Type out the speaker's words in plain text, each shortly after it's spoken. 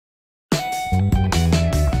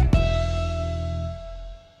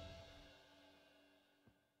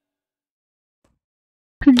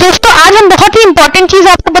दोस्तों आज हम बहुत ही इंपॉर्टेंट चीज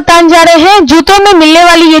आपको बताने जा रहे हैं। जूतों में मिलने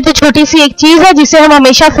वाली ये जो छोटी सी एक चीज है जिसे हम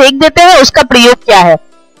हमेशा फेंक देते हैं, उसका प्रयोग क्या है।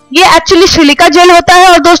 ये एक्चुअली सिलिका जेल होता है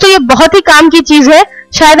और दोस्तों ये बहुत ही काम की चीज है।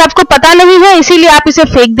 शायद आपको पता नहीं है इसीलिए आप इसे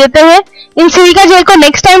फेंक देते हैं। इन सिलिका जेल को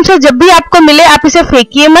नेक्स्ट टाइम से जब भी आपको मिले आप इसे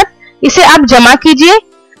फेंकिए मत, इसे आप जमा कीजिए।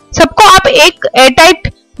 सबको आप एक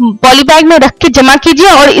एयरटाइट पॉलीबैग में रख के जमा कीजिए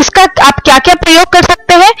और इसका आप क्या क्या प्रयोग कर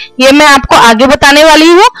सकते हैं ये मैं आपको आगे बताने वाली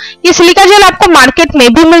हूँ। ये सिलिका जेल आपको मार्केट में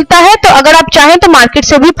भी मिलता है, तो अगर आप चाहें तो मार्केट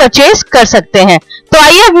से भी परचेज कर सकते हैं। तो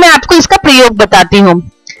आइए अब मैं आपको इसका प्रयोग बताती हूँ।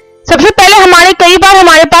 सबसे पहले कई बार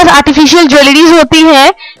हमारे पास आर्टिफिशियल ज्वेलरीज होती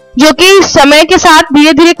हैं जो कि समय के साथ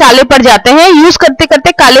धीरे धीरे काले पड़ जाते हैं, यूज करते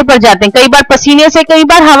करते काले पड़ जाते हैं, कई बार पसीने से, कई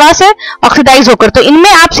बार हवा से ऑक्सीडाइज होकर। तो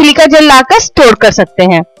इनमें आप सिलिका जेल लाकर स्टोर कर सकते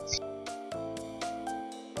हैं।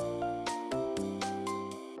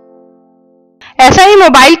 ऐसा ही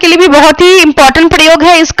मोबाइल के लिए भी बहुत ही इंपॉर्टेंट प्रयोग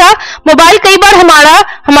है इसका। मोबाइल कई बार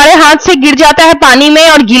हमारे हाथ से गिर जाता है पानी में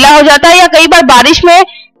और गीला हो जाता है, या कई बार बारिश में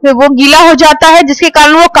वो गीला हो जाता है जिसके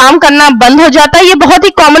कारण वो काम करना बंद हो जाता है। ये बहुत ही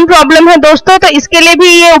कॉमन प्रॉब्लम है दोस्तों, तो इसके लिए भी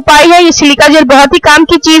ये उपाय है। ये सिलिका जेल बहुत ही काम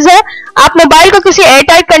की चीज है। आप मोबाइल को किसी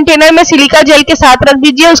एयरटाइट कंटेनर में सिलिका जेल के साथ रख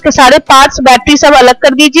दीजिए, उसके सारे पार्ट्स, बैटरी सब अलग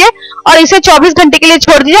कर दीजिए और इसे 24 घंटे के लिए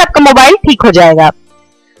छोड़ दीजिए, आपका मोबाइल ठीक हो जाएगा।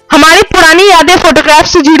 हमारी पुरानी यादें फोटोग्राफ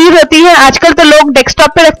से जुड़ी रहती हैं। आजकल तो लोग डेस्कटॉप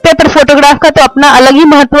पे रखते हैं, पर फोटोग्राफ का तो अपना अलग ही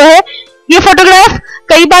महत्व है। ये फोटोग्राफ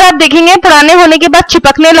कई बार आप देखेंगे पुराने होने के बाद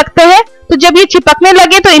चिपकने लगते हैं, तो जब ये चिपकने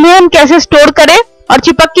लगे तो इन्हें हम कैसे स्टोर करें, और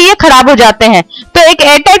चिपक के ये खराब हो जाते हैं। तो एक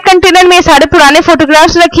एयरटाइट कंटेनर में ये सारे पुराने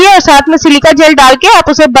फोटोग्राफ्स रखिए और साथ में सिलिका जेल डाल के आप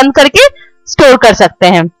उसे बंद करके स्टोर कर सकते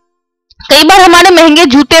हैं। कई बार हमारे महंगे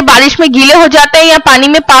जूते बारिश में गीले हो जाते हैं, या पानी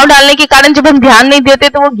में पाँव डालने के कारण जब हम ध्यान नहीं देते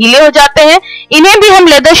तो वो गीले हो जाते हैं। इन्हें भी हम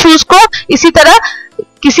लेदर शूज को इसी तरह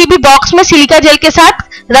किसी भी बॉक्स में सिलिका जेल के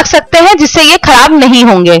साथ रख सकते हैं, जिससे ये खराब नहीं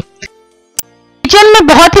होंगे। किचन में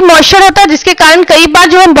बहुत ही मॉइस्चर होता है, जिसके कारण कई बार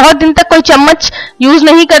जो हम बहुत दिन तक कोई चम्मच यूज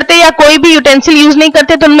नहीं करते या कोई भी यूटेंसिल यूज नहीं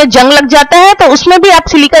करते तो उनमें जंग लग जाता है, तो उसमें भी आप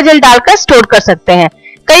सिलिका जेल डालकर स्टोर कर सकते हैं।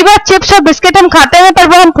 कई बार चिप्स और बिस्किट हम खाते हैं पर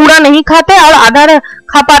वो हम पूरा नहीं खाते और आधा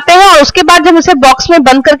खा पाते हैं, और उसके बाद जब उसे बॉक्स में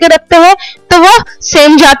बंद करके रखते हैं तो वो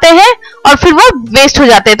सेम जाते हैं और फिर वो वेस्ट हो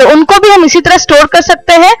जाते हैं। तो उनको भी हम इसी तरह स्टोर कर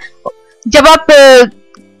सकते हैं। जब आप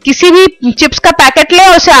किसी भी चिप्स का पैकेट लें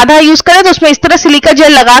और उसे आधा यूज करें तो उसमें इस तरह सिलिका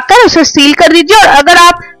जेल लगाकर उसे सील कर दीजिए, और अगर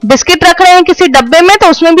आप बिस्किट रख रहे हैं किसी डब्बे में तो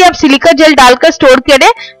उसमें भी आप सिलिका जेल डालकर स्टोर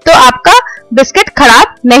करें तो आपका बिस्किट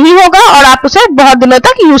खराब नहीं होगा और आप उसे बहुत दिनों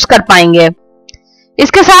तक यूज कर पाएंगे।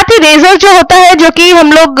 इसके साथ ही रेजर जो होता है, जो कि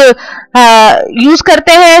हम लोग यूज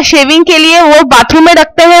करते हैं शेविंग के लिए, वो बाथरूम में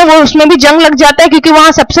रखते हैं, वो उसमें भी जंग लग जाता है क्योंकि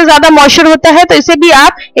वहां सबसे ज्यादा मॉइस्चर होता है। तो इसे भी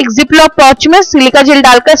आप एक जिप लॉक पाउच में सिलिका जेल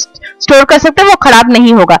डालकर स्टोर कर सकते हैं, वो खराब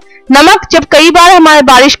नहीं होगा। नमक, जब कई बार हमारे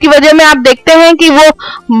बारिश की वजह में आप देखते हैं कि वो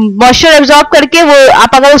मॉइस्चर एब्जॉर्ब करके वो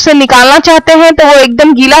आप अगर उसे निकालना चाहते हैं तो वो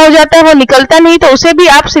एकदम गीला हो जाता है, वो निकलता नहीं, तो उसे भी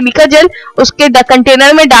आप सिलिका जेल उसके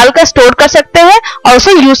कंटेनर में डालकर स्टोर कर सकते हैं और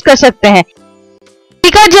उसे यूज कर सकते हैं।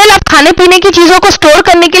 सिलिका जेल आप खाने पीने की चीजों को स्टोर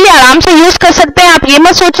करने के लिए आराम से यूज कर सकते हैं। आप ये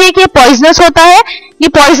मत सोचिए कि ये पॉइजनस होता है, ये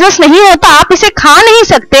पॉइजनस नहीं होता। आप इसे खा नहीं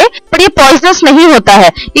सकते पर ये पॉइजनस नहीं होता है।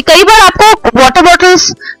 ये कई बार आपको वाटर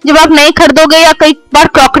बॉटल्स जब आप नए खरीदोगे या कई बार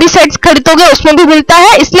क्रॉकरी सेट्स खरीदोगे उसमें भी मिलता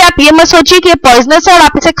है, इसलिए आप ये मत सोचिए कि ये पॉइजनस है और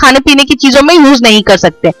आप इसे खाने पीने की चीजों में यूज नहीं कर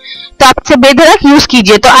सकते। तो आप इसे बेधड़क यूज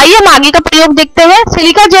कीजिए। तो आइए हम आगे का प्रयोग देखते हैं।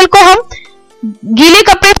 सिलिका जेल को हम गीले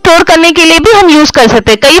कपड़े स्टोर करने के लिए भी हम यूज कर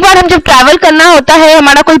सकते हैं। कई बार हम जब ट्रैवल करना होता है,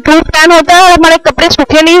 हमारा कोई टूर प्लान होता है और हमारे कपड़े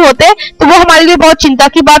सूखे नहीं होते, तो वो हमारे लिए बहुत चिंता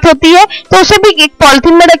की बात होती है। तो उसे भी एक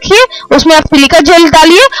पॉलिथीन में रखिए, उसमें आप सिलिका जेल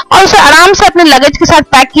डालिए और उसे आराम से अपने लगेज के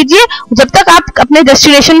साथ पैक कीजिए। जब तक आप अपने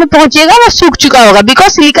डेस्टिनेशन में पहुंचिएगा वो सूख चुका होगा,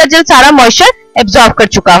 बिकॉज सिलिका जेल सारा मॉइस्चर एब्जॉर्ब कर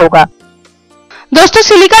चुका होगा। दोस्तों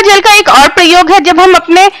सिलिका जेल का एक और प्रयोग है, जब हम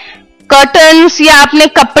अपने कर्टन्स या अपने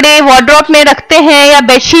कपड़े वार्डरोब में रखते हैं या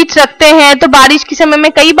बेडशीट्स रखते हैं, तो बारिश के समय में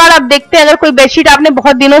कई बार आप देखते हैं अगर कोई बेडशीट आपने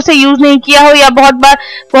बहुत दिनों से यूज नहीं किया हो, या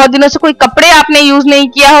बहुत दिनों से कोई कपड़े आपने यूज नहीं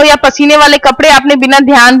किया हो, या पसीने वाले कपड़े आपने बिना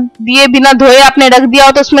ध्यान दिए बिना धोए आपने रख दिया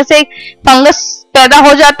हो, तो उसमें से फंगस पैदा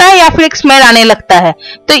हो जाता है या फिर एक स्मेल आने लगता है।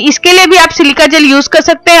 तो इसके लिए भी आप सिलिका जेल यूज कर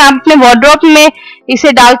सकते हैं। आप अपने वार्डरोब में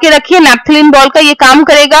इसे डाल के रखिए, नैपथलिन बॉल का ये काम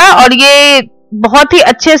करेगा और ये बहुत ही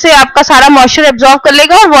अच्छे से आपका सारा मॉइस्चर एब्जॉर्ब कर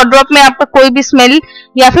लेगा और वार्डरोब में आपका कोई भी स्मेल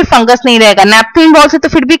या फिर फंगस नहीं रहेगा। नैपकिन बॉल से तो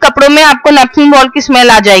फिर भी कपड़ों में आपको नैपकिन बॉल की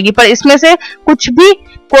स्मेल आ जाएगी, पर इसमें से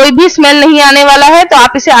कोई भी स्मेल नहीं आने वाला है, तो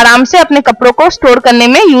आप इसे आराम से अपने कपड़ों को स्टोर करने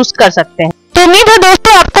में यूज कर सकते हैं। तो उम्मीद है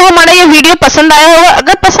दोस्तों आपको हमारा ये वीडियो पसंद आया होगा।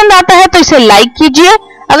 अगर पसंद आता है तो इसे लाइक कीजिए,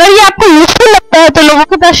 अगर ये आपको यूजफुल लगता है तो लोगों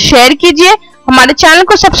के पास शेयर कीजिए, हमारे चैनल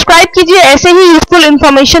को सब्सक्राइब कीजिए ऐसे ही यूजफुल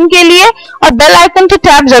इंफॉर्मेशन के लिए, और बेल आइकन की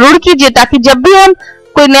टैप जरूर कीजिए ताकि जब भी हम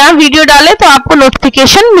कोई नया वीडियो डाले तो आपको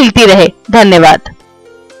नोटिफिकेशन मिलती रहे। धन्यवाद।